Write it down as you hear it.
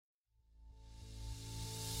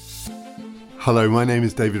Hello, my name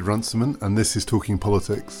is David Runciman and this is Talking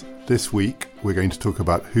Politics. This week we're going to talk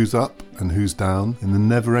about who's up and who's down in the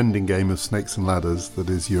never-ending game of snakes and ladders that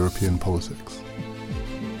is European politics.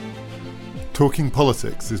 Talking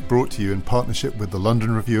Politics is brought to you in partnership with the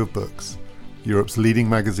London Review of Books, Europe's leading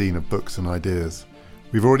magazine of books and ideas.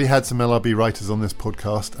 We've already had some LRB writers on this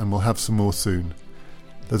podcast and we'll have some more soon.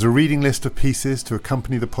 There's a reading list of pieces to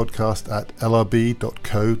accompany the podcast at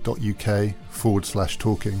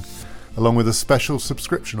lrb.co.uk/talking, along with a special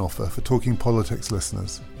subscription offer for Talking Politics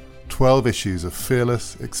listeners. 12 issues of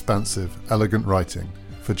fearless, expansive, elegant writing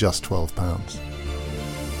for just £12.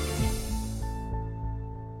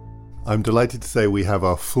 I'm delighted to say we have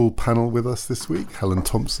our full panel with us this week. Helen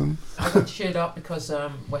Thompson. I got cheered up because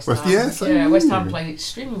West Ham played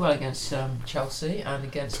extremely well against Chelsea and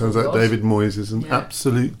against... Turns out David Moyes is an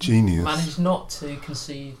absolute genius. Managed not to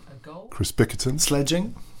concede a goal. Chris Bickerton.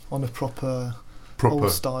 Sledging on a proper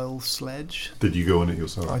old-style sledge. Did you go on it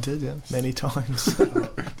yourself? I did, yeah. Many times.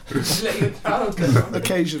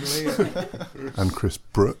 Occasionally, yeah. And Chris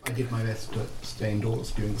Brooke. I did my best to stay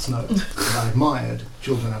indoors during the snow. And I admired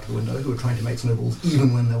children out the window who were trying to make snowballs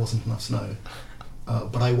even when there wasn't enough snow.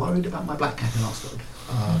 But I worried about my black cat in Ascot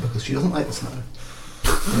because she doesn't like the snow.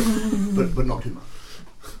 but not too much.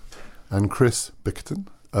 And Chris Bickerton.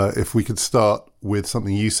 If we could start with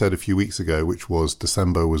something you said a few weeks ago, which was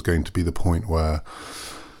December was going to be the point where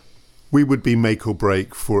we would be make or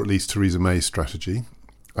break for at least Theresa May's strategy.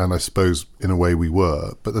 And I suppose in a way we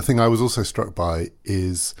were. But the thing I was also struck by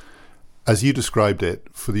is, as you described it,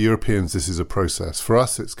 for the Europeans, this is a process. For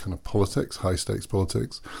us, it's kind of politics, high stakes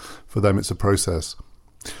politics. For them, it's a process.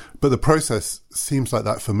 But the process seems like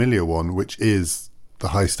that familiar one, which is the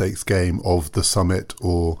high stakes game of the summit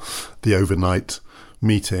or the overnight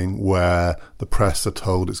meeting where the press are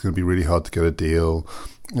told it's going to be really hard to get a deal.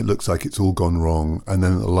 It looks like it's all gone wrong. And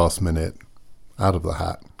then at the last minute, out of the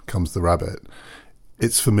hat comes the rabbit.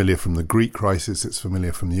 It's familiar from the Greek crisis. It's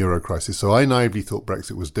familiar from the Euro crisis. So I naively thought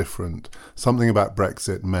Brexit was different. Something about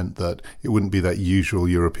Brexit meant that it wouldn't be that usual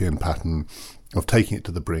European pattern of taking it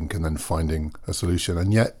to the brink and then finding a solution.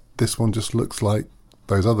 And yet this one just looks like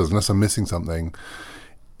those others. Unless I'm missing something,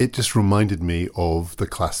 it just reminded me of the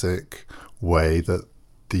classic way that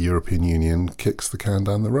the European Union kicks the can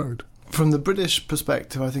down the road. From the British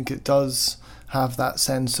perspective, I think it does have that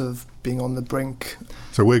sense of being on the brink.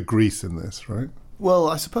 So we're Greece in this, right? Well,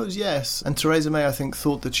 I suppose yes. And Theresa May, I think,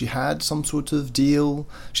 thought that she had some sort of deal.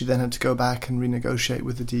 She then had to go back and renegotiate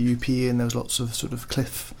with the DUP, and there was lots of sort of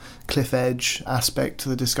cliff edge aspect to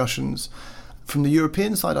the discussions. From the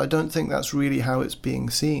European side, I don't think that's really how it's being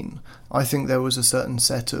seen. I think there was a certain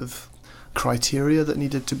set of criteria that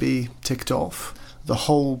needed to be ticked off. The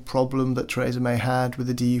whole problem that Theresa May had with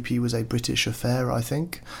the DUP was a British affair, I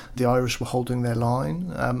think. The Irish were holding their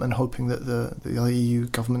line and hoping that the EU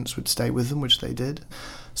governments would stay with them, which they did.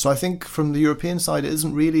 So I think from the European side, it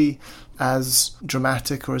isn't really as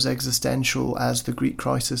dramatic or as existential as the Greek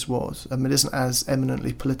crisis was. It isn't as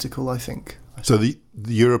eminently political, I think. So the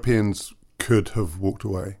Europeans could have walked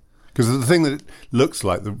away? Because the thing that it looks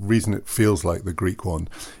like, the reason it feels like the Greek one,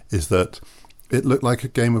 is that it looked like a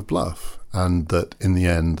game of bluff and that in the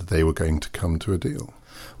end they were going to come to a deal.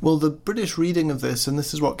 Well, the British reading of this, and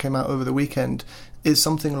this is what came out over the weekend, is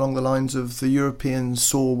something along the lines of the Europeans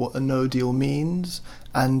saw what a no deal means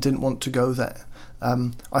and didn't want to go there.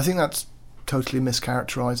 I think that's totally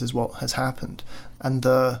mischaracterises what has happened. And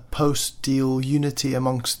the post-deal unity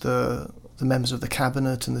amongst the members of the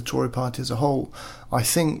cabinet and the Tory party as a whole, I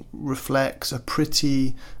think reflects a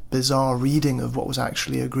pretty bizarre reading of what was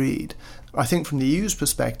actually agreed. I think from the EU's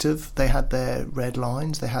perspective, they had their red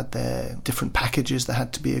lines, they had their different packages that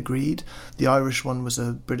had to be agreed. The Irish one was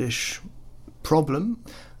a British problem.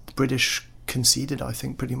 The British conceded, I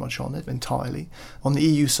think, pretty much on it entirely. On the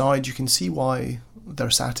EU side, you can see why they're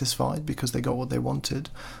satisfied because they got what they wanted.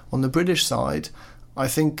 On the British side, I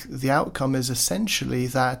think the outcome is essentially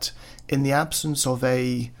that in the absence of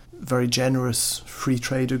a very generous free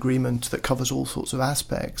trade agreement that covers all sorts of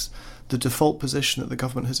aspects, the default position that the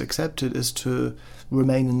government has accepted is to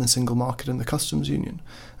remain in the single market and the customs union.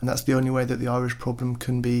 And that's the only way that the Irish problem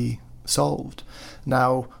can be solved.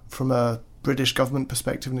 Now, from a British government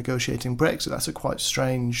perspective negotiating Brexit, that's a quite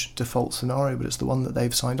strange default scenario, but it's the one that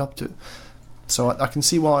they've signed up to. So I can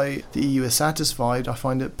see why the EU is satisfied. I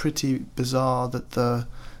find it pretty bizarre that the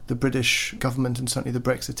British government and certainly the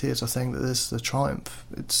Brexiteers are saying that this is a triumph.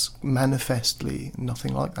 It's manifestly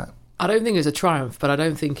nothing like that. I don't think it's a triumph, but I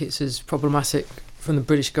don't think it's as problematic from the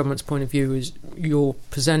British government's point of view as you're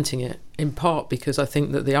presenting it, in part because I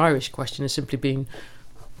think that the Irish question has simply been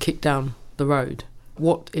kicked down the road.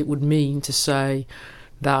 What it would mean to say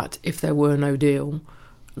that if there were no deal,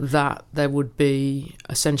 that there would be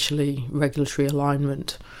essentially regulatory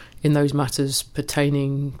alignment in those matters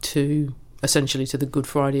pertaining to essentially to the Good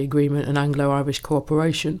Friday Agreement and Anglo-Irish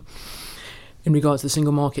cooperation in regards to the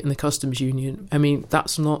single market and the customs union. I mean,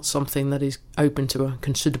 that's not something that is open to a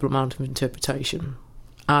considerable amount of interpretation.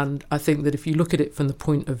 And I think that if you look at it from the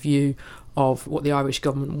point of view of what the Irish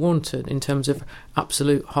government wanted in terms of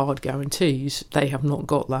absolute hard guarantees, they have not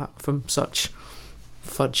got that from such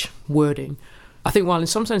fudge wording. I think while in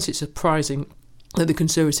some sense it's surprising that the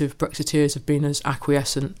Conservative Brexiteers have been as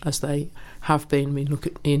acquiescent as they have been. I mean, look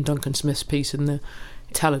at Ian Duncan Smith's piece in the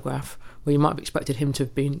Telegraph, where you might have expected him to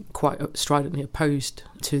have been quite stridently opposed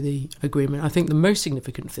to the agreement. I think the most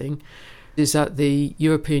significant thing is that the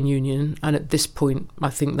European Union, and at this point I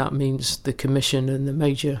think that means the Commission and the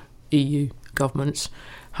major EU governments,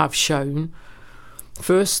 have shown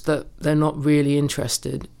first that they're not really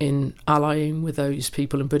interested in allying with those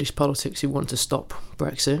people in British politics who want to stop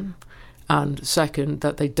Brexit, and second,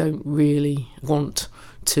 that they don't really want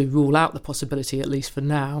to rule out the possibility, at least for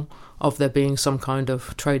now, of there being some kind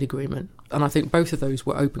of trade agreement. And I think both of those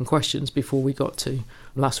were open questions before we got to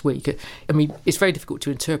last week. I mean, it's very difficult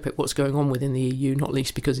to interpret what's going on within the EU, not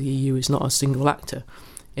least because the EU is not a single actor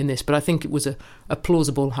in this. But I think it was a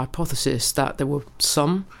plausible hypothesis that there were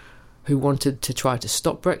some who wanted to try to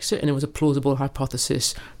stop Brexit, and it was a plausible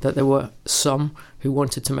hypothesis that there were some who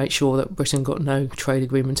wanted to make sure that Britain got no trade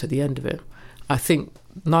agreement at the end of it. I think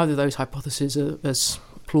neither of those hypotheses are as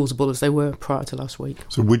plausible as they were prior to last week.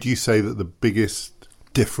 So would you say that the biggest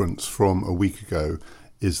difference from a week ago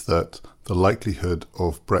is that the likelihood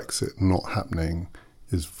of Brexit not happening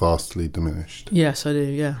is vastly diminished? Yes, I do,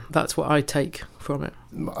 yeah. That's what I take from it.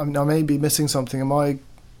 I may be missing something, and my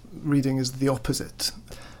reading is the opposite.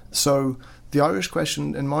 So the Irish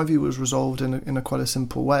question, in my view, was resolved in a quite a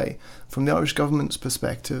simple way. From the Irish government's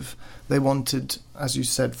perspective, they wanted, as you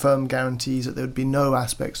said, firm guarantees that there would be no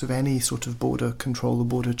aspects of any sort of border control or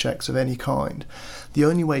border checks of any kind. The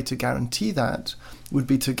only way to guarantee that would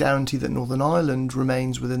be to guarantee that Northern Ireland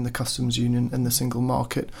remains within the customs union and the single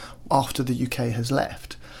market after the UK has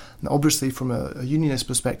left. Now, obviously, from a unionist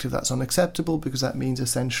perspective, that's unacceptable because that means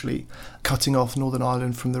essentially cutting off Northern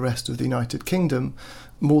Ireland from the rest of the United Kingdom,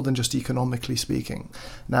 more than just economically speaking.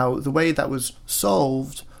 Now, the way that was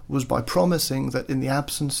solved was by promising that in the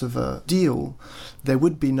absence of a deal, there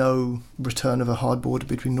would be no return of a hard border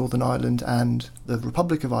between Northern Ireland and the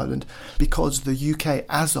Republic of Ireland, because the UK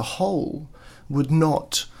as a whole would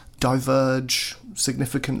not diverge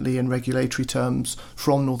significantly in regulatory terms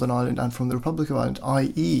from Northern Ireland and from the Republic of Ireland,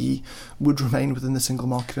 i.e. would remain within the single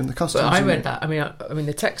market and the customs union. I read that. I mean,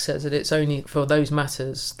 the text says that it's only for those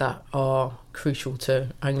matters that are crucial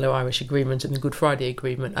to Anglo-Irish agreement and the Good Friday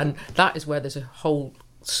Agreement, and that is where there's a whole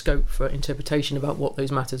scope for interpretation about what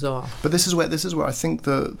those matters are. But this is where I think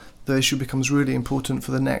the issue becomes really important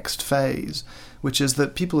for the next phase, which is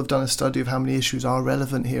that people have done a study of how many issues are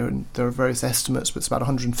relevant here, and there are various estimates, but it's about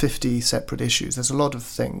 150 separate issues. There's a lot of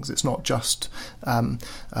things. It's not just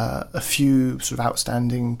a few sort of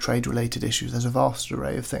outstanding trade-related issues. There's a vast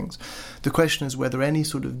array of things. The question is whether any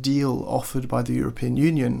sort of deal offered by the European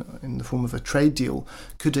Union in the form of a trade deal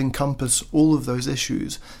could encompass all of those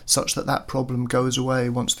issues such that that problem goes away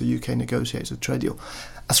once the UK negotiates a trade deal.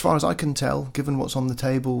 As far as I can tell, given what's on the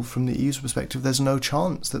table from the EU's perspective, there's no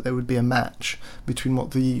chance that there would be a match between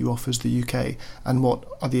what the EU offers the UK and what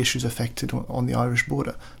are the issues affected on the Irish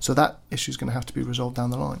border. So that issue is going to have to be resolved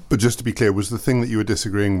down the line. But just to be clear, was the thing that you were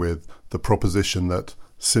disagreeing with the proposition that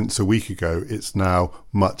since a week ago it's now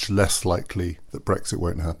much less likely that Brexit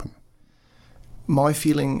won't happen? My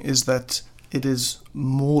feeling is that it is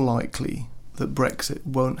more likely that Brexit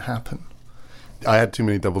won't happen. I had too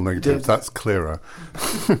many double negatives. That's clearer.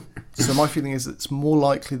 So my feeling is that it's more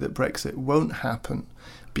likely that Brexit won't happen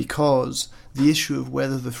because the issue of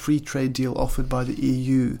whether the free trade deal offered by the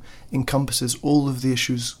EU encompasses all of the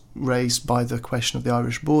issues raised by the question of the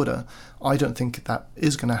Irish border, I don't think that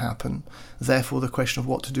is going to happen. Therefore, the question of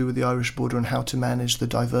what to do with the Irish border and how to manage the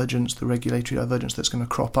divergence, the regulatory divergence that's going to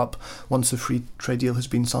crop up once a free trade deal has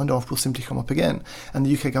been signed off will simply come up again. And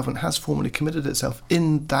the UK government has formally committed itself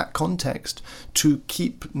in that context to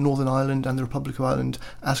keep Northern Ireland and the Republic of Ireland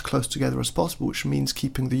as close together as possible, which means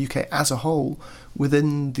keeping the UK as a whole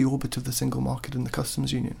within the orbit of the single market and the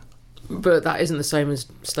customs union. But that isn't the same as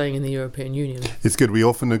staying in the European Union. It's good. We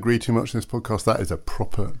often agree too much in this podcast. That is a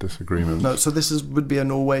proper disagreement. No, so this would be a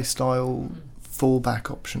Norway-style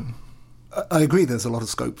fallback option. I agree there's a lot of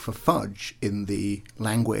scope for fudge in the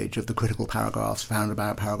language of the critical paragraphs found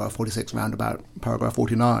about paragraph 46, round about paragraph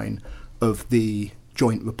 49 of the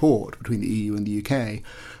joint report between the EU and the UK.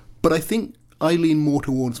 But I think I lean more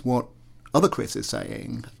towards what other Chris is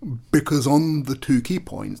saying, because on the two key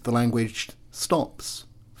points, the language stops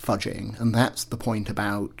fudging, and that's the point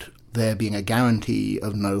about there being a guarantee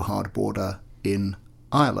of no hard border in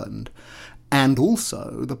Ireland, and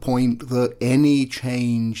also the point that any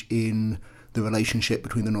change in the relationship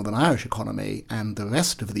between the Northern Irish economy and the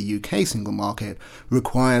rest of the UK single market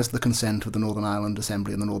requires the consent of the Northern Ireland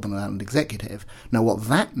Assembly and the Northern Ireland Executive. Now, what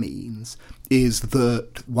that means is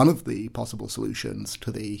that one of the possible solutions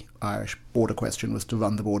to the Irish border question was to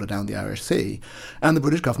run the border down the Irish Sea, and the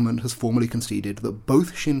British government has formally conceded that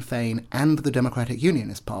both Sinn Féin and the Democratic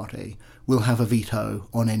Unionist Party will have a veto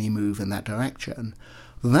on any move in that direction.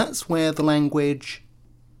 That's where the language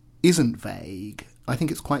isn't vague. I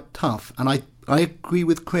think it's quite tough, and I agree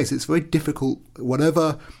with Chris. It's very difficult,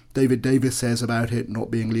 whatever David Davis says about it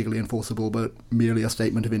not being legally enforceable but merely a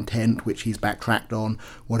statement of intent, which he's backtracked on,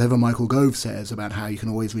 whatever Michael Gove says about how you can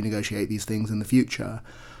always renegotiate these things in the future,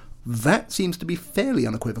 that seems to be fairly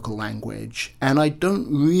unequivocal language, and I don't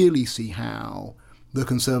really see how the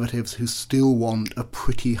Conservatives who still want a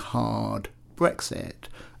pretty hard Brexit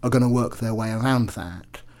are going to work their way around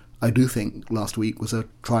that. I do think last week was a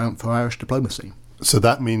triumph for Irish diplomacy. So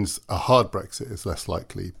that means a hard Brexit is less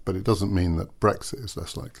likely, but it doesn't mean that Brexit is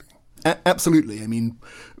less likely. Absolutely. I mean,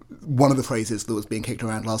 one of the phrases that was being kicked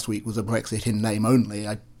around last week was a Brexit in name only.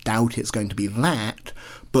 I doubt it's going to be that,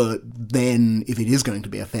 but then if it is going to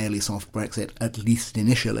be a fairly soft Brexit, at least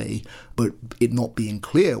initially, but it not being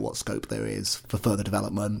clear what scope there is for further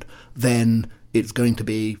development, then it's going to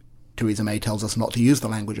be, Theresa May tells us not to use the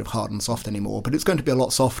language of hard and soft anymore, but it's going to be a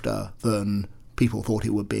lot softer than people thought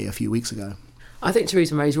it would be a few weeks ago. I think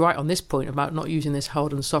Theresa May is right on this point about not using this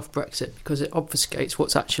hard and soft Brexit, because it obfuscates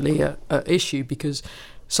what's actually a issue, because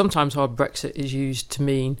sometimes hard Brexit is used to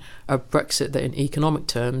mean a Brexit that in economic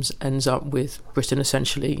terms ends up with Britain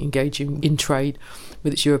essentially engaging in trade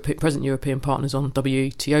with its present European partners on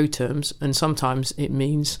WTO terms, and sometimes it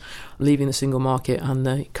means leaving the single market and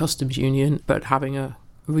the customs union but having a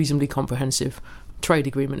reasonably comprehensive trade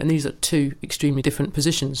agreement. And these are two extremely different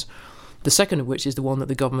positions. The second of which is the one that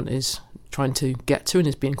the government is trying to get to and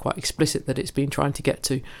is being quite explicit that it's been trying to get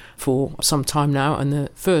to for some time now. And the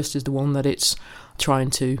first is the one that it's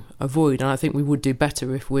trying to avoid. And I think we would do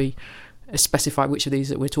better if we specify which of these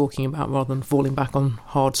that we're talking about rather than falling back on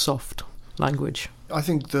hard, soft language. I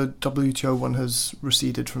think the WTO one has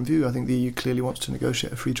receded from view. I think the EU clearly wants to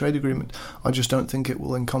negotiate a free trade agreement. I just don't think it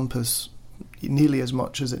will encompass nearly as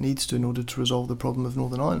much as it needs to in order to resolve the problem of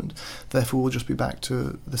Northern Ireland. Therefore, we'll just be back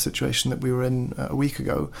to the situation that we were in a week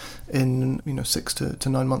ago in 6 to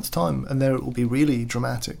 9 months' time, and there it will be really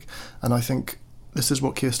dramatic. And I think this is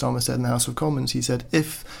what Keir Starmer said in the House of Commons. He said,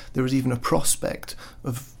 if there is even a prospect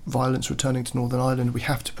of violence returning to Northern Ireland, we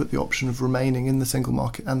have to put the option of remaining in the single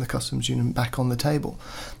market and the customs union back on the table.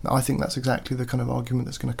 Now, I think that's exactly the kind of argument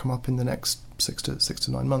that's going to come up in the next 6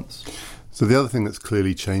 to 9 months. So the other thing that's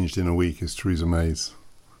clearly changed in a week is Theresa May's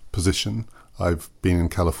position. I've been in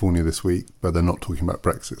California this week, but they're not talking about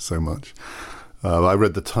Brexit so much. I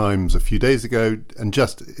read the Times a few days ago, and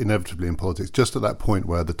just inevitably in politics, just at that point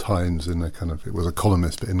where the Times, in a kind of, it was a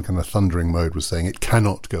columnist, but in kind of thundering mode, was saying it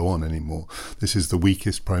cannot go on anymore. This is the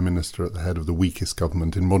weakest Prime Minister at the head of the weakest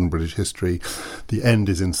government in modern British history. The end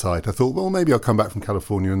is in sight. I thought, well, maybe I'll come back from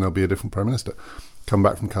California and there'll be a different Prime Minister. Come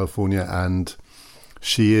back from California, and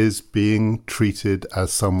she is being treated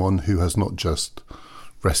as someone who has not just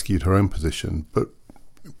rescued her own position, but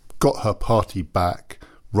got her party back,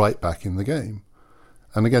 right back in the game.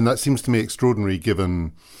 And again, that seems to me extraordinary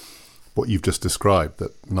given what you've just described,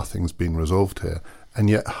 that nothing's been resolved here. And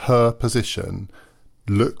yet her position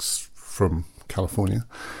looks, from California,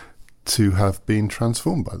 to have been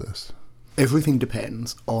transformed by this. Everything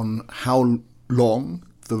depends on how long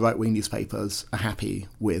the right-wing newspapers are happy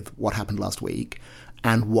with what happened last week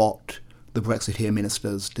and what the Brexiteer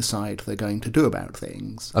ministers decide they're going to do about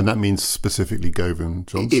things. And that means specifically Gove and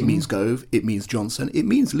Johnson? It means Gove, it means Johnson, it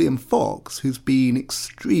means Liam Fox, who's been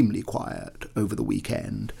extremely quiet over the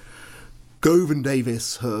weekend. Gove and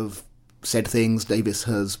Davis have said things, Davis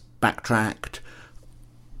has backtracked,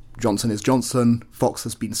 Johnson is Johnson, Fox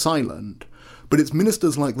has been silent. But it's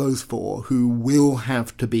ministers like those four who will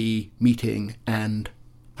have to be meeting and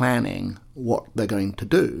planning what they're going to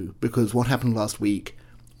do, because what happened last week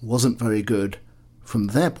wasn't very good from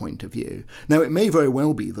their point of view. Now, it may very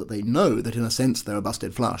well be that they know that in a sense they're a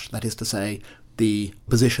busted flush. That is to say, the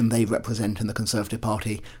position they represent in the Conservative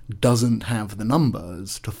Party doesn't have the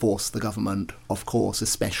numbers to force the government, of course,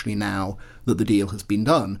 especially now that the deal has been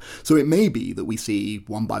done. So it may be that we see,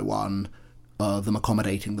 one by one, them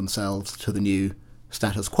accommodating themselves to the new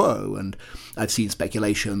status quo. And I've seen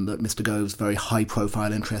speculation that Mr. Gove's very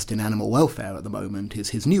high-profile interest in animal welfare at the moment is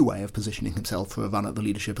his new way of positioning himself for a run at the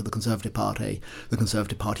leadership of the Conservative Party. The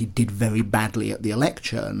Conservative Party did very badly at the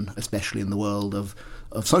election, especially in the world of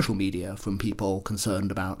social media, from people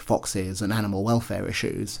concerned about foxes and animal welfare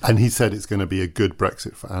issues. And he said it's going to be a good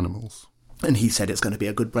Brexit for animals. And he said it's going to be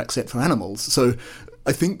a good Brexit for animals. So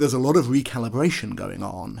I think there's a lot of recalibration going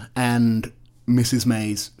on, and Mrs.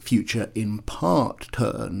 May's future in part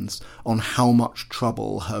turns on how much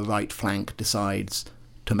trouble her right flank decides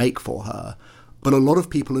to make for her. But a lot of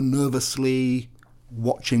people are nervously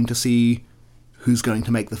watching to see who's going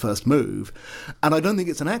to make the first move. And I don't think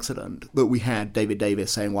it's an accident that we had David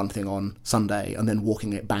Davis saying one thing on Sunday and then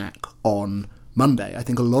walking it back on Monday. I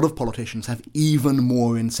think a lot of politicians have even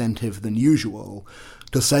more incentive than usual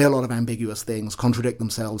to say a lot of ambiguous things, contradict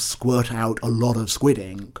themselves, squirt out a lot of squid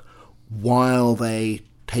ink, while they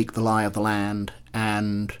take the lie of the land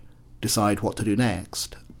and decide what to do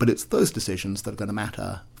next. But it's those decisions that are going to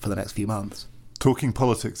matter for the next few months. Talking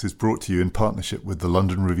Politics is brought to you in partnership with the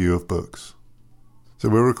London Review of Books. So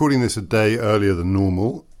we're recording this a day earlier than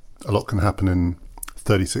normal. A lot can happen in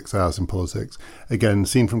 36 hours in politics. Again,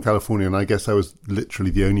 seen from California, and I guess I was literally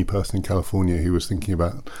the only person in California who was thinking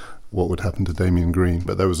about what would happen to Damien Green.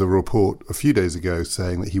 But there was a report a few days ago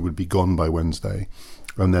saying that he would be gone by Wednesday.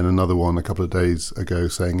 And then another one a couple of days ago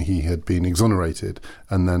saying he had been exonerated.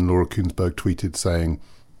 And then Laura Kuenssberg tweeted saying,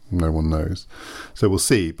 no one knows. So we'll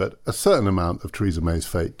see. But a certain amount of Theresa May's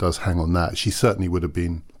fate does hang on that. She certainly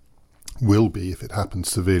will be, if it happens,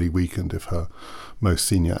 severely weakened if her most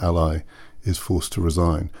senior ally is forced to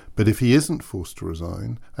resign. But if he isn't forced to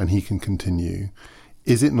resign and he can continue,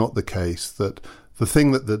 is it not the case that the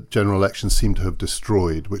thing that the general elections seemed to have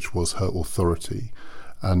destroyed, which was her authority,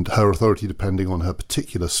 and her authority depending on her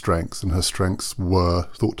particular strengths, and her strengths were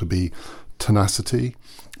thought to be tenacity,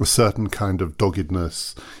 a certain kind of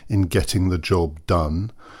doggedness in getting the job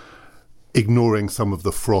done, ignoring some of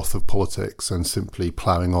the froth of politics and simply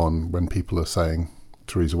ploughing on when people are saying,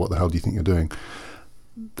 Theresa, what the hell do you think you're doing?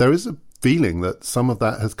 There is a feeling that some of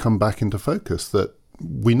that has come back into focus, that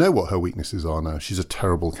we know what her weaknesses are now. She's a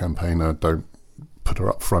terrible campaigner. Don't put her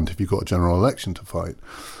up front if you've got a general election to fight.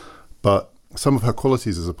 But some of her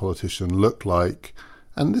qualities as a politician look like,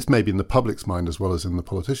 and this may be in the public's mind as well as in the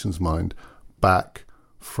politician's mind, back,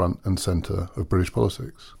 front and centre of British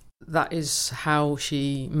politics. That is how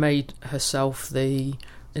she made herself in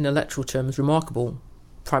electoral terms, remarkable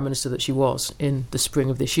Prime Minister that she was in the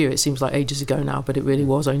spring of this year. It seems like ages ago now, but it really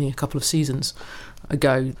was only a couple of seasons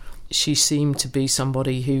ago. She seemed to be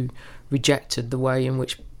somebody who rejected the way in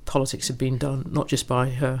which politics had been done, not just by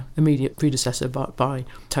her immediate predecessor, but by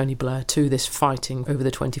Tony Blair, to this fighting over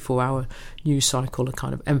the 24-hour news cycle, a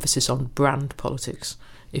kind of emphasis on brand politics,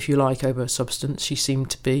 if you like, over substance. She seemed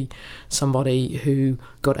to be somebody who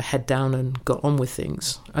got her head down and got on with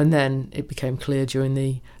things. And then it became clear during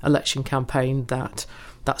the election campaign that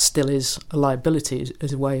that still is a liability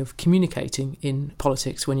as a way of communicating in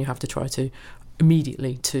politics when you have to try to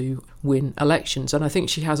immediately to win elections. And I think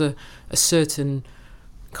she has a certain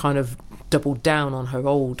kind of doubled down on her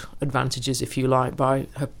old advantages, if you like, by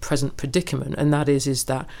her present predicament. And that is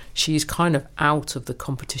that she's kind of out of the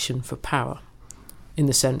competition for power, in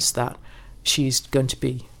the sense that she's going to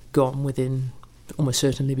be gone within, almost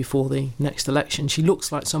certainly before the next election. She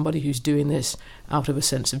looks like somebody who's doing this out of a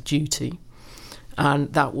sense of duty.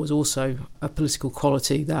 And that was also a political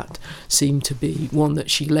quality that seemed to be one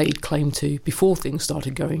that she laid claim to before things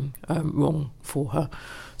started going wrong for her.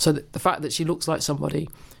 So the fact that she looks like somebody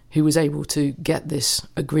who was able to get this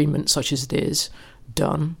agreement, such as it is,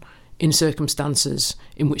 done in circumstances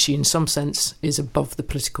in which she in some sense is above the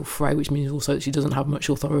political fray, which means also that she doesn't have much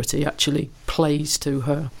authority, actually plays to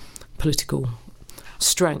her political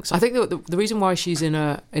strengths. I think that the reason why she's in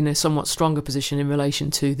a somewhat stronger position in relation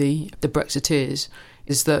to the Brexiteers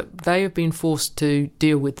is that they have been forced to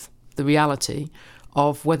deal with the reality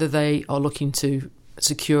of whether they are looking to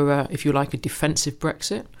secure, if you like, a defensive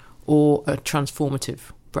Brexit or a transformative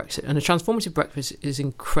Brexit. And a transformative Brexit is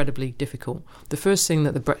incredibly difficult. The first thing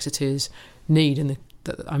that the Brexiteers need, and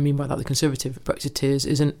I mean by that the Conservative Brexiteers,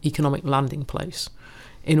 is an economic landing place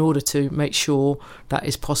in order to make sure that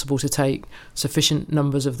it's possible to take sufficient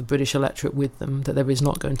numbers of the British electorate with them, that there is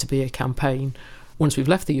not going to be a campaign once we've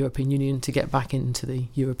left the European Union to get back into the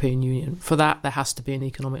European Union. For that, there has to be an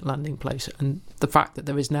economic landing place. And the fact that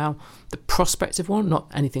there is now the prospect of one, not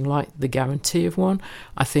anything like the guarantee of one,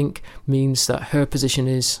 I think means that her position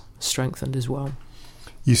is strengthened as well.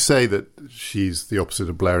 You say that she's the opposite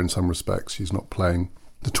of Blair in some respects. She's not playing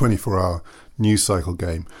the 24-hour news cycle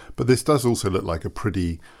game. But this does also look like a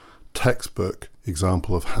pretty textbook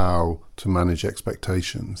example of how to manage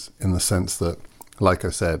expectations, in the sense that, like I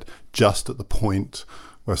said, just at the point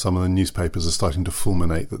where some of the newspapers are starting to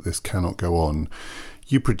fulminate that this cannot go on,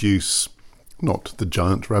 you produce not the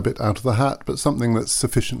giant rabbit out of the hat, but something that's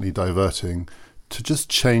sufficiently diverting to just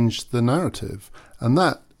change the narrative. And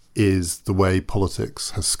that is the way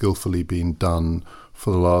politics has skillfully been done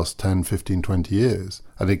for the last 10, 15, 20 years.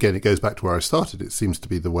 And again, it goes back to where I started. It seems to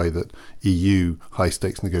be the way that EU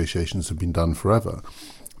high-stakes negotiations have been done forever.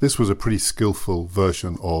 This was a pretty skillful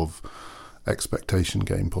version of expectation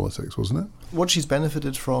game politics, wasn't it? What she's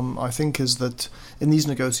benefited from, I think, is that in these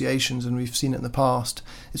negotiations, and we've seen it in the past,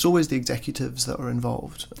 it's always the executives that are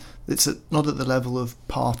involved. It's not at the level of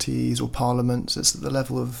parties or parliaments, it's at the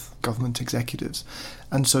level of government executives.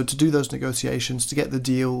 And so to do those negotiations, to get the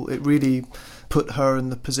deal, it really put her in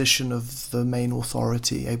the position of the main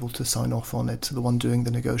authority, able to sign off on it, the one doing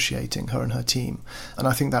the negotiating, her and her team. And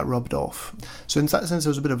I think that rubbed off. So in that sense, there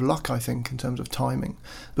was a bit of luck, I think, in terms of timing.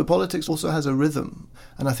 But politics also has a rhythm,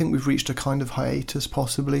 and I think we've reached a kind of hiatus,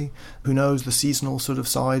 possibly. Who knows, the seasonal sort of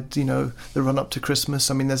side, the run up to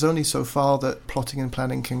Christmas. I mean, there's only so far that plotting and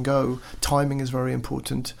planning can go. Timing is very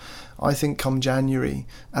important. I think come January,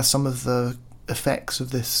 as some of the effects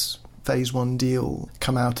of this Phase 1 deal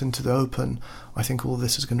come out into the open, I think all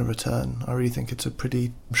this is going to return. I really think it's a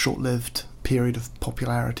pretty short-lived period of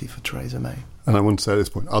popularity for Theresa May. And I want to say at this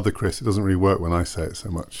point, other Chris, it doesn't really work when I say it so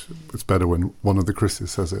much. It's better when one of the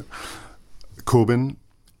Chris's says it. Corbyn,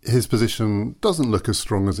 his position doesn't look as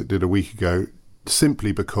strong as it did a week ago,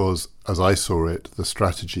 simply because, as I saw it, the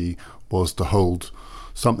strategy was to hold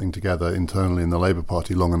something together internally in the Labour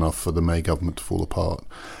Party long enough for the May government to fall apart.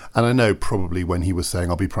 And I know probably when he was saying,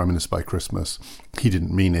 I'll be Prime Minister by Christmas, he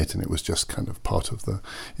didn't mean it, and it was just kind of part of the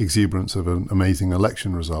exuberance of an amazing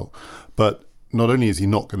election result. But not only is he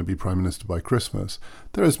not going to be Prime Minister by Christmas,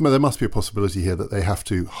 there must be a possibility here that they have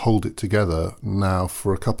to hold it together now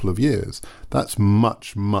for a couple of years. That's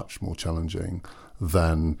much, much more challenging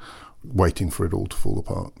than waiting for it all to fall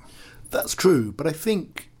apart. That's true, but I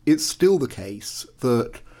think it's still the case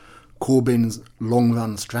that Corbyn's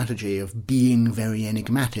long-run strategy of being very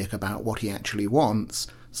enigmatic about what he actually wants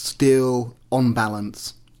still, on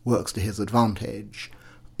balance, works to his advantage.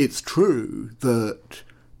 It's true that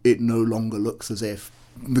it no longer looks as if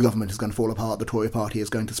the government is going to fall apart, the Tory party is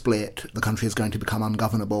going to split, the country is going to become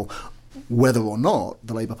ungovernable. Whether or not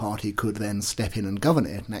the Labour Party could then step in and govern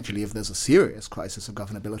it, and actually if there's a serious crisis of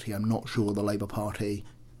governability, I'm not sure the Labour Party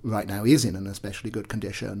right now is in an especially good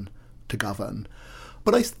condition to govern.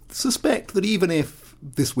 But I suspect that even if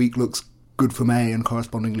this week looks good for May and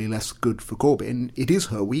correspondingly less good for Corbyn, it is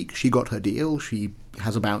her week. She got her deal. She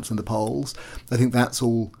has a bounce in the polls. I think that's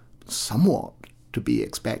all somewhat to be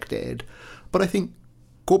expected. But I think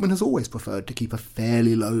Corbyn has always preferred to keep a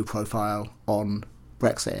fairly low profile on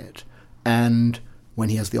Brexit, and when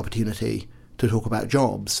he has the opportunity to talk about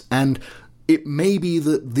jobs. And it may be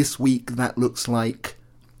that this week that looks like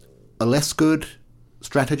a less good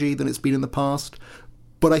strategy than it's been in the past,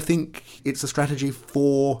 but I think it's a strategy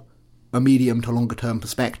for a medium to longer term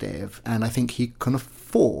perspective, and I think he can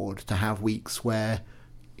afford to have weeks where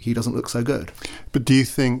he doesn't look so good. But do you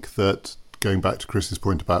think that, going back to Chris's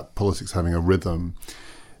point about politics having a rhythm,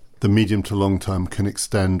 the medium to long term can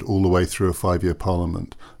extend all the way through a 5-year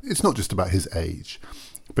parliament? It's not just about his age,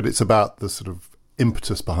 but it's about the sort of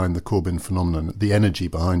impetus behind the Corbyn phenomenon, the energy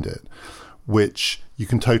behind it, which you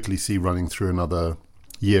can totally see running through another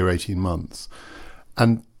year, 18 months.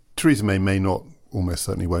 And Theresa May not, almost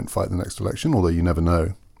certainly won't fight the next election, although you never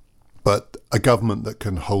know. But a government that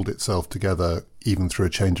can hold itself together, even through a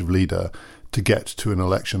change of leader, to get to an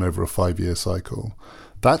election over a 5-year cycle,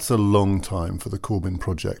 that's a long time for the Corbyn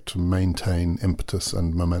project to maintain impetus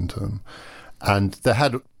and momentum. And there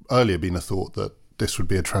had earlier been a thought that this would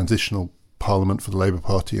be a transitional parliament for the Labour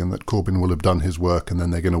Party and that Corbyn will have done his work and then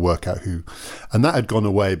they're going to work out who. And that had gone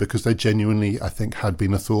away because there genuinely, I think, had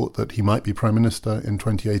been a thought that he might be Prime Minister in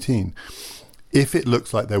 2018. If it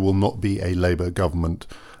looks like there will not be a Labour government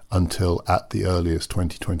until at the earliest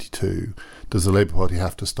 2022, does the Labour Party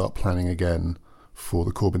have to start planning again for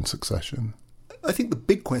the Corbyn succession? I think the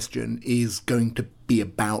big question is going to be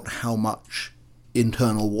about how much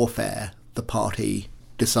internal warfare the party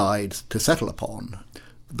decides to settle upon.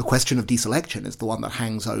 The question of deselection is the one that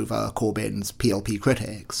hangs over Corbyn's PLP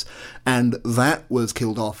critics, and that was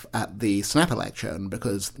killed off at the snap election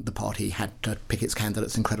because the party had to pick its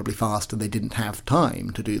candidates incredibly fast and they didn't have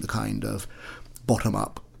time to do the kind of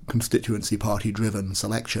bottom-up constituency party-driven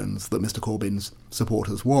selections that Mr Corbyn's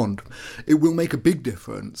supporters want. It will make a big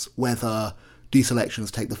difference whether deselections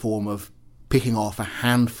take the form of picking off a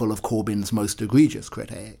handful of Corbyn's most egregious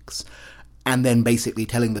critics, and then basically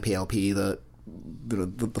telling the PLP that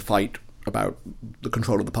the fight about the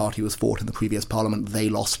control of the party was fought in the previous parliament, they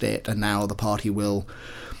lost it, and now the party will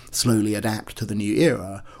slowly adapt to the new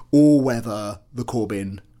era, or whether the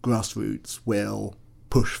Corbyn grassroots will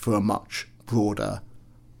push for a much broader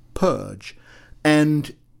purge.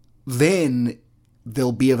 And then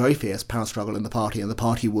there'll be a very fierce power struggle in the party, and the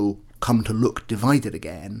party will come to look divided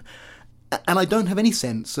again. And I don't have any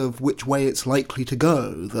sense of which way it's likely to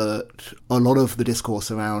go. That a lot of the discourse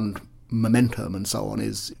around momentum and so on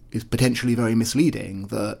is potentially very misleading,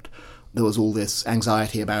 that there was all this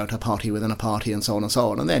anxiety about a party within a party and so on and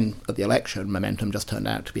so on. And then at the election, momentum just turned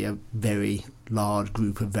out to be a very large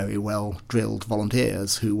group of very well-drilled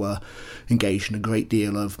volunteers who were engaged in a great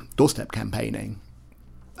deal of doorstep campaigning.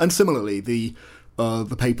 And similarly, the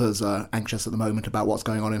papers are anxious at the moment about what's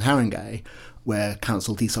going on in Haringey, where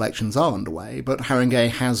council deselections are underway, but Haringey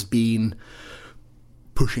has been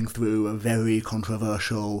pushing through a very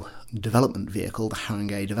controversial development vehicle, the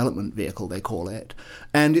Haringey Development Vehicle they call it,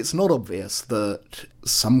 and it's not obvious that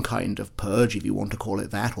some kind of purge, if you want to call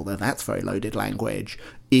it that, although that's very loaded language,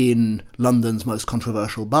 in London's most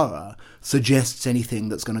controversial borough suggests anything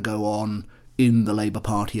that's going to go on in the Labour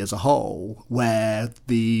Party as a whole, where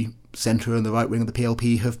the centre and the right wing of the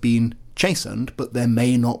PLP have been chastened, but there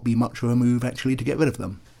may not be much of a move actually to get rid of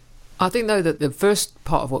them. I think, though, that the first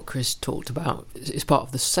part of what Chris talked about is part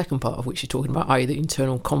of the second part of which you're talking about, i.e. the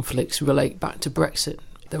internal conflicts relate back to Brexit.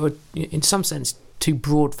 There were, in some sense, two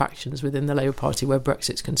broad factions within the Labour Party where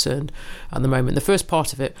Brexit's concerned at the moment. The first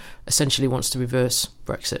part of it essentially wants to reverse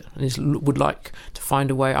Brexit and would like to find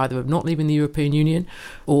a way either of not leaving the European Union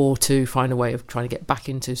or to find a way of trying to get back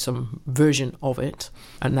into some version of it.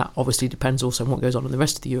 And that obviously depends also on what goes on in the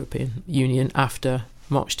rest of the European Union after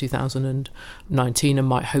March 2019, and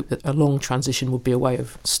might hope that a long transition would be a way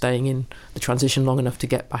of staying in the transition long enough to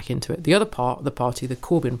get back into it. The other part of the party, the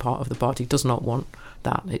Corbyn part of the party, does not want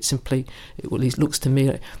that. It simply, at least looks to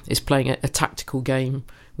me, is playing a tactical game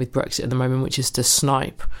with Brexit at the moment, which is to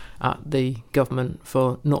snipe at the government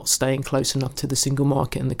for not staying close enough to the single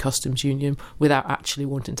market and the customs union without actually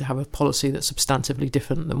wanting to have a policy that's substantively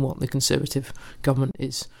different than what the Conservative government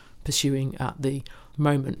is pursuing at the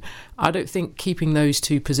moment. I don't think keeping those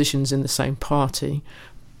two positions in the same party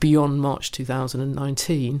beyond March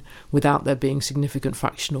 2019 without there being significant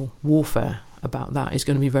factional warfare about that is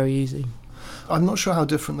going to be very easy. I'm not sure how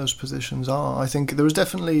different those positions are. I think there is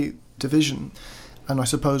definitely division, and I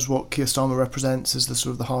suppose what Keir Starmer represents is the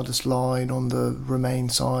sort of the hardest line on the Remain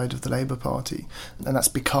side of the Labour Party, and that's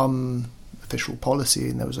become official policy,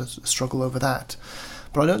 and there was a struggle over that.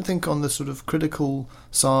 But I don't think on the sort of critical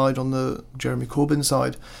side, on the Jeremy Corbyn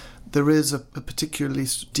side, there is a particularly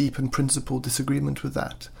deep and principled disagreement with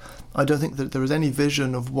that. I don't think that there is any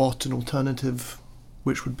vision of what an alternative,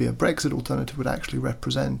 which would be a Brexit alternative, would actually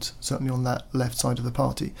represent, certainly on that left side of the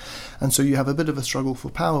party. And so you have a bit of a struggle for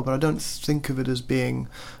power, but I don't think of it as being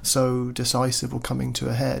so decisive or coming to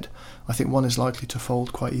a head. I think one is likely to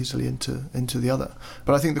fold quite easily into the other.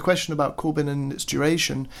 But I think the question about Corbyn and its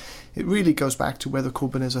duration, it really goes back to whether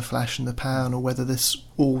Corbyn is a flash in the pan or whether this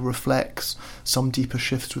all reflects some deeper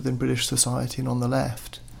shifts within British society and on the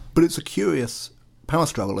left. But it's a curious power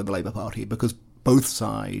struggle in the Labour Party because both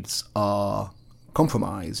sides are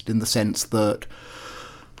compromised in the sense that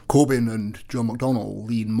Corbyn and John McDonnell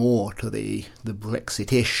lean more to the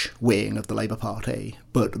Brexit-ish wing of the Labour Party,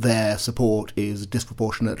 but their support is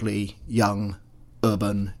disproportionately young,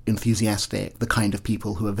 urban, enthusiastic, the kind of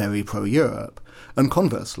people who are very pro-Europe. And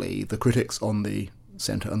conversely, the critics on the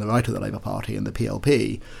centre and the right of the Labour Party and the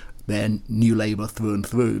PLP, they're New Labour through and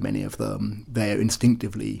through, many of them. They're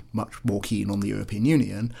instinctively much more keen on the European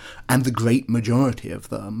Union, and the great majority of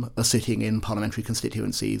them are sitting in parliamentary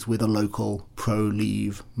constituencies with a local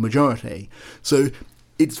pro-Leave majority. So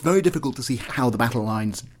it's very difficult to see how the battle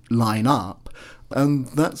lines line up, and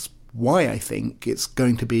that's why I think it's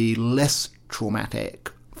going to be less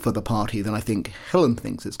traumatic for the party than I think Helen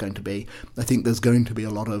thinks it's going to be. I think there's going to be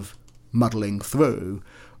a lot of muddling through,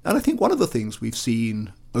 and I think one of the things we've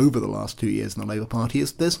seen over the last 2 years in the Labour Party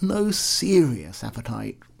is there's no serious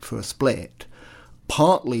appetite for a split.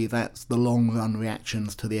 Partly that's the long-run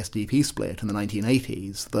reactions to the SDP split in the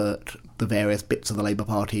 1980s, that the various bits of the Labour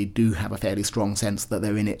Party do have a fairly strong sense that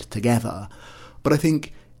they're in it together. But I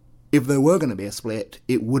think if there were going to be a split,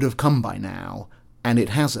 it would have come by now, and it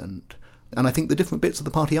hasn't. And I think the different bits of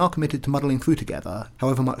the party are committed to muddling through together,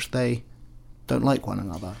 however much they don't like one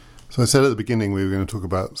another. So I said at the beginning we were going to talk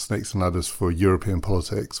about snakes and ladders for European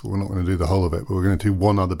politics. We're not going to do the whole of it, but we're going to do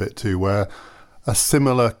one other bit too, where a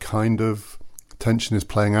similar kind of tension is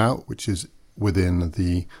playing out, which is within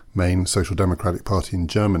the main Social Democratic Party in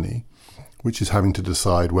Germany, which is having to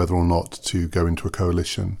decide whether or not to go into a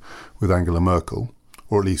coalition with Angela Merkel,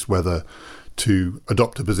 or at least whether to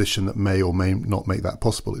adopt a position that may or may not make that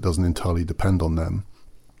possible. It doesn't entirely depend on them.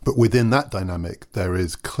 But within that dynamic, there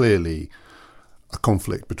is clearly a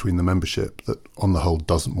conflict between the membership that, on the whole,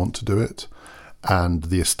 doesn't want to do it, and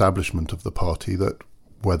the establishment of the party that,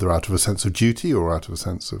 whether out of a sense of duty or out of a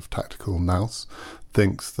sense of tactical nous,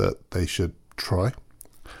 thinks that they should try.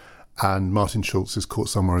 And Martin Schulz is caught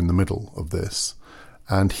somewhere in the middle of this.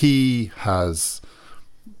 And he has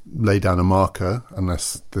laid down a marker,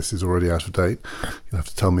 unless this is already out of date, you'll have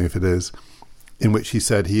to tell me if it is, in which he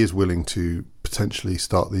said he is willing to potentially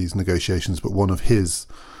start these negotiations, but one of his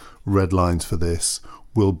red lines for this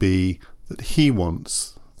will be that he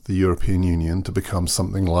wants the European Union to become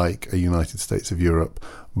something like a United States of Europe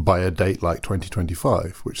by a date like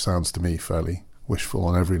 2025, which sounds to me fairly wishful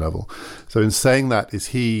on every level. So in saying that, is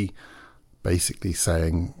he basically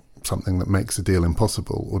saying something that makes a deal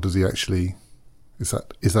impossible, or does he actually...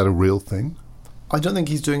 Is that a real thing? I don't think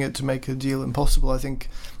he's doing it to make a deal impossible. I think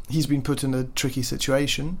he's been put in a tricky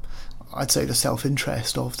situation. I'd say the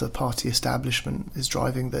self-interest of the party establishment is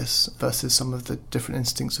driving this versus some of the different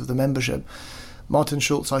instincts of the membership. Martin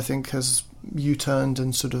Schulz, I think, has U-turned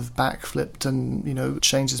and sort of backflipped and,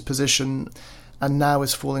 changed his position, and now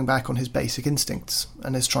is falling back on his basic instincts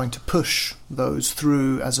and is trying to push those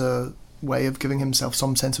through as a way of giving himself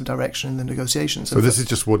some sense of direction in the negotiations. So this is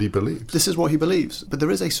just what he believes? This is what he believes. But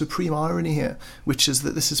there is a supreme irony here, which is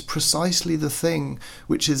that this is precisely the thing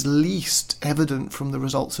which is least evident from the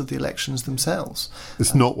results of the elections themselves.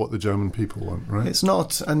 It's not what the German people want, right? It's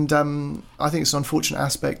not. And I think it's an unfortunate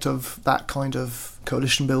aspect of that kind of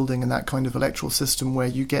coalition building and that kind of electoral system where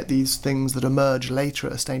you get these things that emerge later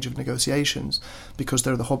at a stage of negotiations because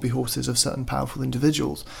they're the hobby horses of certain powerful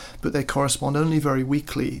individuals, but they correspond only very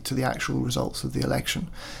weakly to the actual results of the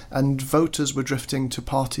election. And voters were drifting to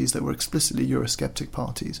parties that were explicitly Eurosceptic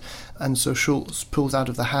parties. And so Schulz pulls out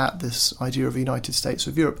of the hat this idea of a United States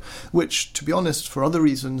of Europe, which, to be honest, for other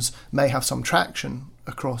reasons, may have some traction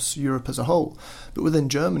across Europe as a whole. But within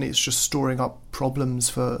Germany, it's just storing up problems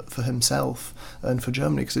for himself and for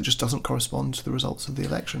Germany because it just doesn't correspond to the results of the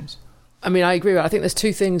elections. I mean, I agree. I think there's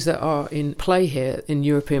two things that are in play here in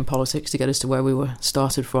European politics to get us to where we were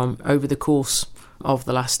started from over the course of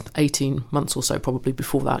the last 18 months or so, probably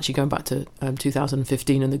before that, actually going back to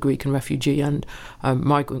 2015 and the Greek and refugee and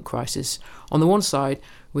migrant crisis. On the one side,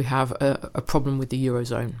 we have a problem with the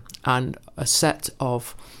Eurozone and a set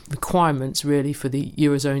of requirements really for the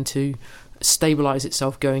Eurozone to stabilise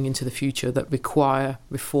itself going into the future that require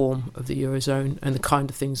reform of the Eurozone and the kind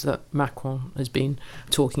of things that Macron has been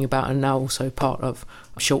talking about and now also part of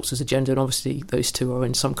Schulz's agenda. And obviously those two are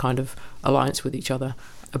in some kind of alliance with each other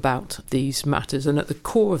about these matters. And at the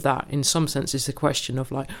core of that, in some sense, is the question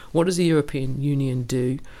of what does the European Union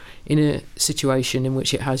do in a situation in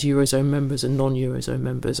which it has Eurozone members and non-Eurozone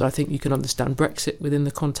members? I think you can understand Brexit within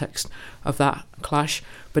the context of that clash,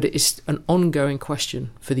 but it is an ongoing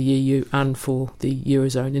question for the EU and for the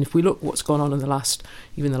Eurozone. And if we look what's gone on in the last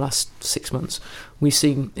 6 months, we've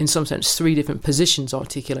seen, in some sense, three different positions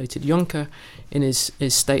articulated. Juncker, in his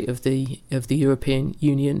State of the European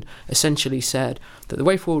Union, essentially said that the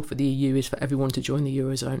way forward for the EU is for everyone to join the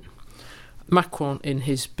Eurozone. Macron, in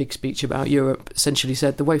his big speech about Europe, essentially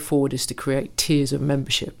said the way forward is to create tiers of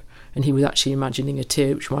membership. And he was actually imagining a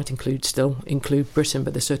tier which might include Britain,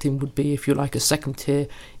 but there certainly would be, if you like, a second tier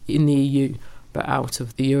in the EU, but out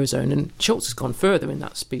of the Eurozone. And Schulz has gone further in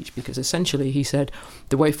that speech because essentially he said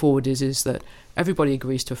the way forward is that everybody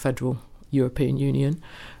agrees to a federal European Union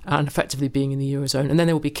and effectively being in the Eurozone, and then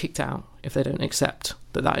they will be kicked out if they don't accept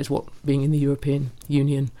that is what being in the European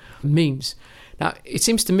Union means. Now, it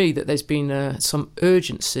seems to me that there's been some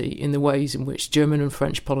urgency in the ways in which German and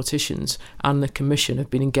French politicians and the Commission have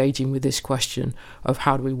been engaging with this question of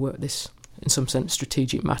how do we work this, in some sense,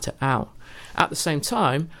 strategic matter out. At the same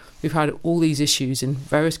time, we've had all these issues in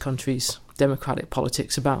various countries, democratic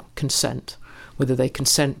politics, about consent, whether they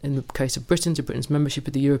consent, in the case of Britain, to Britain's membership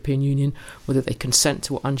of the European Union, whether they consent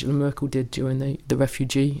to what Angela Merkel did during the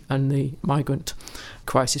refugee and the migrant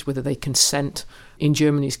crisis, whether they consent, in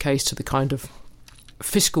Germany's case, to the kind of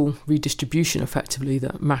fiscal redistribution, effectively,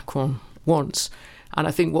 that Macron wants. And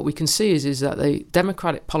I think what we can see is that the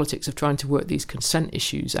democratic politics of trying to work these consent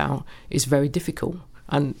issues out is very difficult.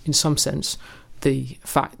 And in some sense, the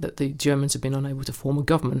fact that the Germans have been unable to form a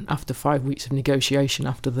government after 5 weeks of negotiation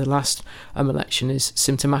after the last election is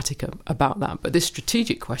symptomatic about that. But this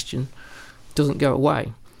strategic question doesn't go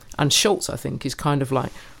away. And Schulz, I think, is kind of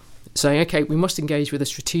saying, OK, we must engage with a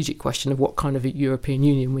strategic question of what kind of a European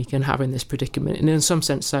Union we can have in this predicament. And in some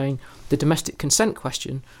sense saying the domestic consent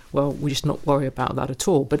question, well, we just not worry about that at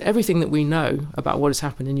all. But everything that we know about what has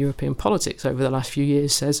happened in European politics over the last few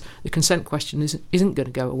years says the consent question isn't going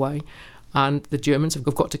to go away. And the Germans have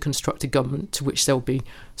got to construct a government to which there will be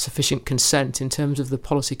sufficient consent in terms of the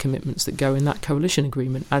policy commitments that go in that coalition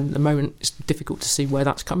agreement. And at the moment, it's difficult to see where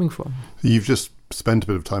that's coming from. You've just spent a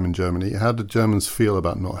bit of time in Germany. How do Germans feel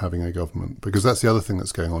about not having a government? Because that's the other thing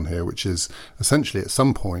that's going on here, which is essentially at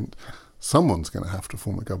some point, someone's going to have to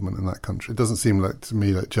form a government in that country. It doesn't seem like to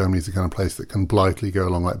me that Germany's the kind of place that can blithely go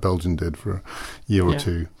along like Belgium did for a year or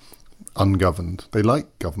two, ungoverned. They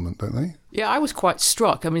like government, don't they? Yeah, I was quite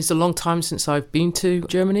struck. I mean, it's a long time since I've been to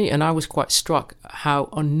Germany, and I was quite struck how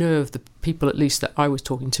unnerved the people, at least that I was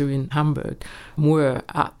talking to in Hamburg, were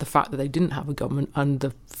at the fact that they didn't have a government, and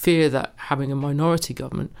the fear that having a minority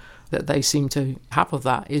government that they seem to have of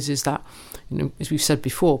that is that, you know, as we've said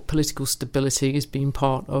before, political stability has been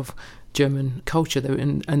part of German culture,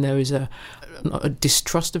 and there is a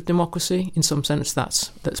distrust of democracy in some sense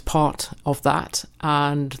that's part of that,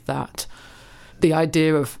 and that the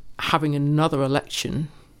idea of having another election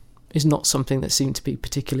is not something that seemed to be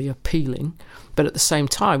particularly appealing. But at the same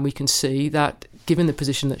time, we can see that given the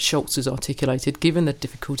position that Scholz has articulated, given the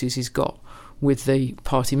difficulties he's got with the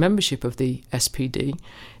party membership of the SPD,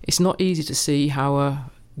 it's not easy to see how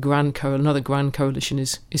another grand coalition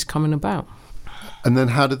is coming about. And then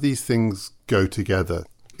how do these things go together?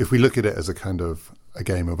 If we look at it as a kind of a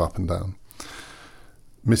game of up and down,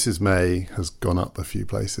 Mrs. May has gone up a few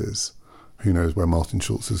places. Who knows where Martin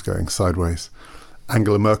Schulz is going, sideways.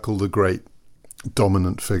 Angela Merkel, the great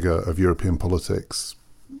dominant figure of European politics,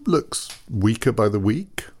 looks weaker by the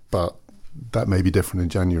week, but that may be different in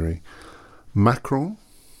January. Macron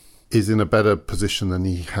is in a better position than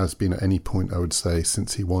he has been at any point, I would say,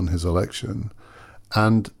 since he won his election.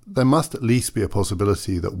 And there must at least be a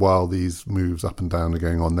possibility that while these moves up and down are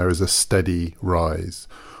going on, there is a steady rise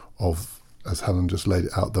of, as Helen just laid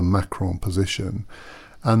it out, the Macron position,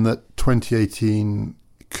 and that 2018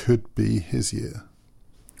 could be his year.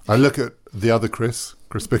 I look at the other Chris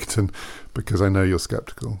Bickerton, because I know you're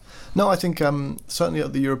sceptical. No, I think certainly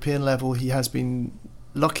at the European level he has been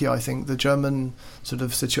lucky. I think the German sort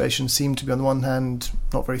of situation seemed to be on the one hand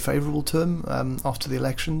not very favourable to him after the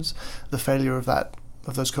elections. The failure of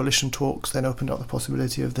those coalition talks then opened up the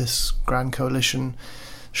possibility of this grand coalition.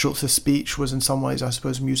 Schulz's speech was in some ways, I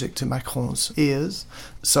suppose, music to Macron's ears.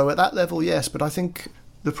 So at that level, yes, but I think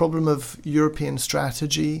the problem of European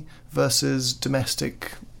strategy versus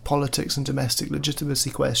domestic politics and domestic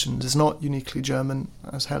legitimacy questions is not uniquely German.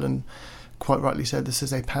 As Helen quite rightly said, this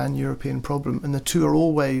is a pan-European problem, and the two are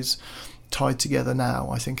always tied together now.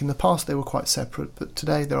 I think in the past they were quite separate, but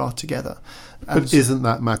today they are together. But isn't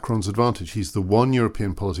that Macron's advantage? He's the one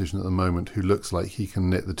European politician at the moment who looks like he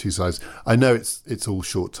can knit the two sides. I know it's all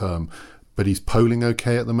short term, but he's polling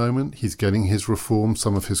okay at the moment. He's getting his reforms,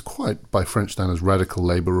 some of his quite, by French standards, radical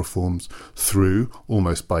labour reforms through,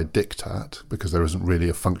 almost by diktat, because there isn't really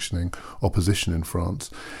a functioning opposition in France.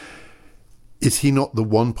 Is he not the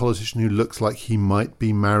one politician who looks like he might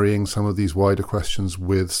be marrying some of these wider questions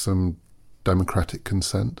with some democratic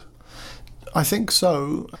consent? I think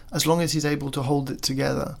so, as long as he's able to hold it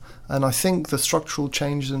together. And I think the structural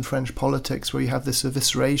changes in French politics, where you have this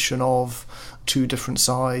evisceration of two different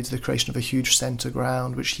sides, the creation of a huge centre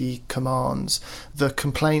ground, which he commands, the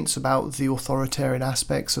complaints about the authoritarian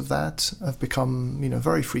aspects of that have become,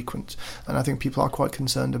 very frequent. And I think people are quite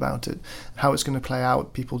concerned about it. How it's going to play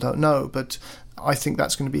out, people don't know. But I think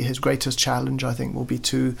that's going to be his greatest challenge, I think, will be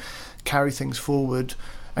to carry things forward.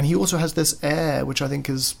 And he also has this air, which I think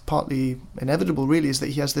is partly inevitable, really, is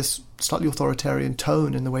that he has this slightly authoritarian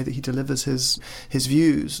tone in the way that he delivers his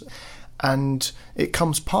views. And it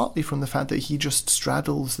comes partly from the fact that he just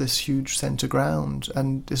straddles this huge centre ground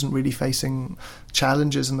and isn't really facing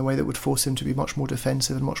challenges in the way that would force him to be much more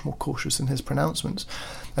defensive and much more cautious in his pronouncements.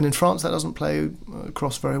 And in France, that doesn't play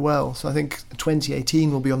across very well. So I think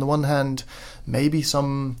 2018 will be, on the one hand, maybe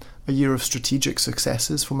a year of strategic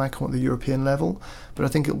successes for Macron at the European level, but I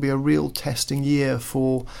think it'll be a real testing year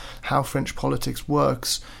for how French politics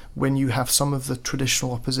works when you have some of the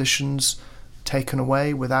traditional oppositions taken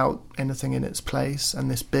away without anything in its place,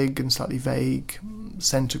 and this big and slightly vague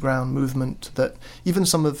centre ground movement that even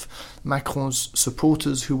some of Macron's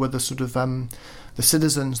supporters, who were the sort of the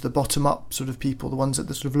citizens, the bottom-up sort of people, the ones at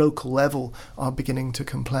the sort of local level, are beginning to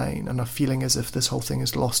complain and are feeling as if this whole thing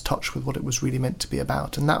has lost touch with what it was really meant to be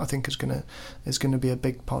about. And that, I think, is going to be a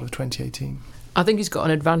big part of 2018. I think he's got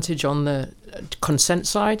an advantage on the consent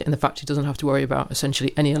side in the fact he doesn't have to worry about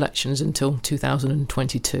essentially any elections until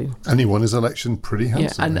 2022. And he won his election pretty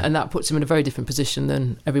handsomely. Yeah, and that puts him in a very different position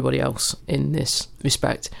than everybody else in this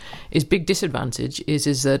respect. His big disadvantage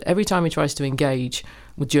is that every time he tries to engage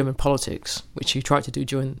with German politics, which he tried to do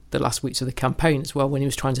during the last weeks of the campaign as well, when he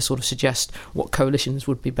was trying to sort of suggest what coalitions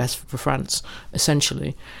would be best for France,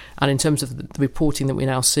 essentially. And in terms of the reporting that we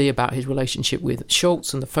now see about his relationship with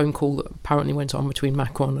Scholz and the phone call that apparently went on between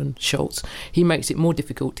Macron and Scholz, he makes it more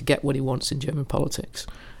difficult to get what he wants in German politics.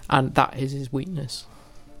 And that is his weakness.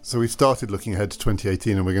 So we've started looking ahead to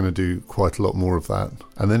 2018, and we're going to do quite a lot more of that.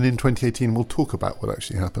 And then in 2018, we'll talk about what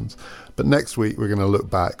actually happens. But next week, we're going to look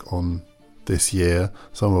back on this year,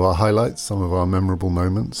 some of our highlights, some of our memorable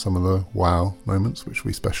moments, some of the wow moments, which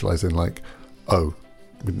we specialise in, like, oh,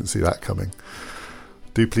 we didn't see that coming.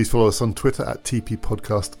 Do please follow us on Twitter at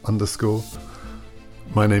 @TPPodcast_.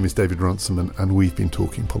 My name is David Runciman, and we've been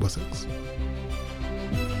talking politics.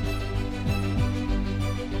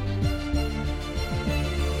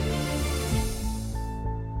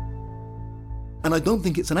 And I don't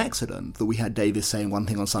think it's an accident that we had Davis saying one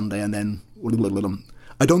thing on Sunday and then...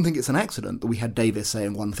 I don't think it's an accident that we had Davis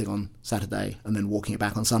saying one thing on Saturday and then walking it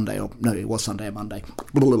back on Sunday. Or no, it was Sunday and Monday.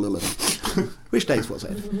 Which days was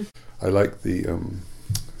it? I like the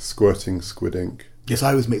squirting squid ink. Yes,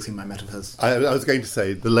 I was mixing my metaphors. I was going to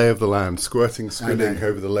say the lay of the land, squirting squid ink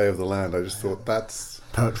over the lay of the land. I just thought that's...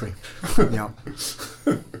 poetry. Yeah.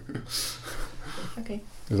 Okay.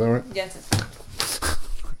 Is that right? Yes, that's fine.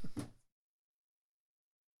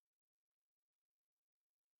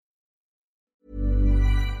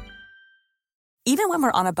 Even when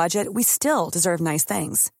we're on a budget, we still deserve nice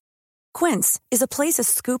things. Quince is a place to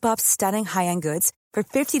scoop up stunning high-end goods for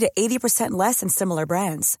 50 to 80% less than similar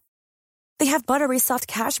brands. They have buttery soft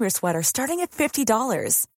cashmere sweaters starting at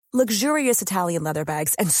 $50, luxurious Italian leather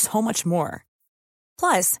bags, and so much more.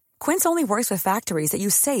 Plus, Quince only works with factories that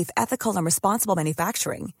use safe, ethical, and responsible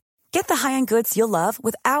manufacturing. Get the high-end goods you'll love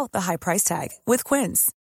without the high price tag with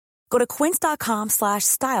Quince. Go to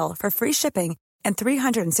quince.com/style for free shipping and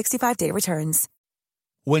 365-day returns.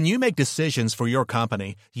 When you make decisions for your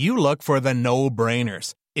company, you look for the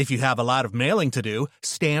no-brainers. If you have a lot of mailing to do,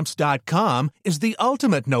 Stamps.com is the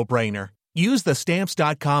ultimate no-brainer. Use the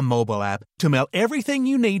Stamps.com mobile app to mail everything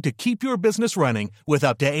you need to keep your business running with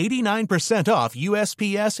up to 89% off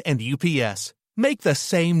USPS and UPS. Make the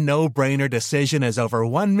same no-brainer decision as over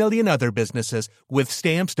 1 million other businesses with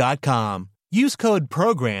Stamps.com. Use code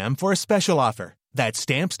PROGRAM for a special offer. That's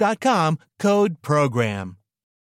Stamps.com, code PROGRAM.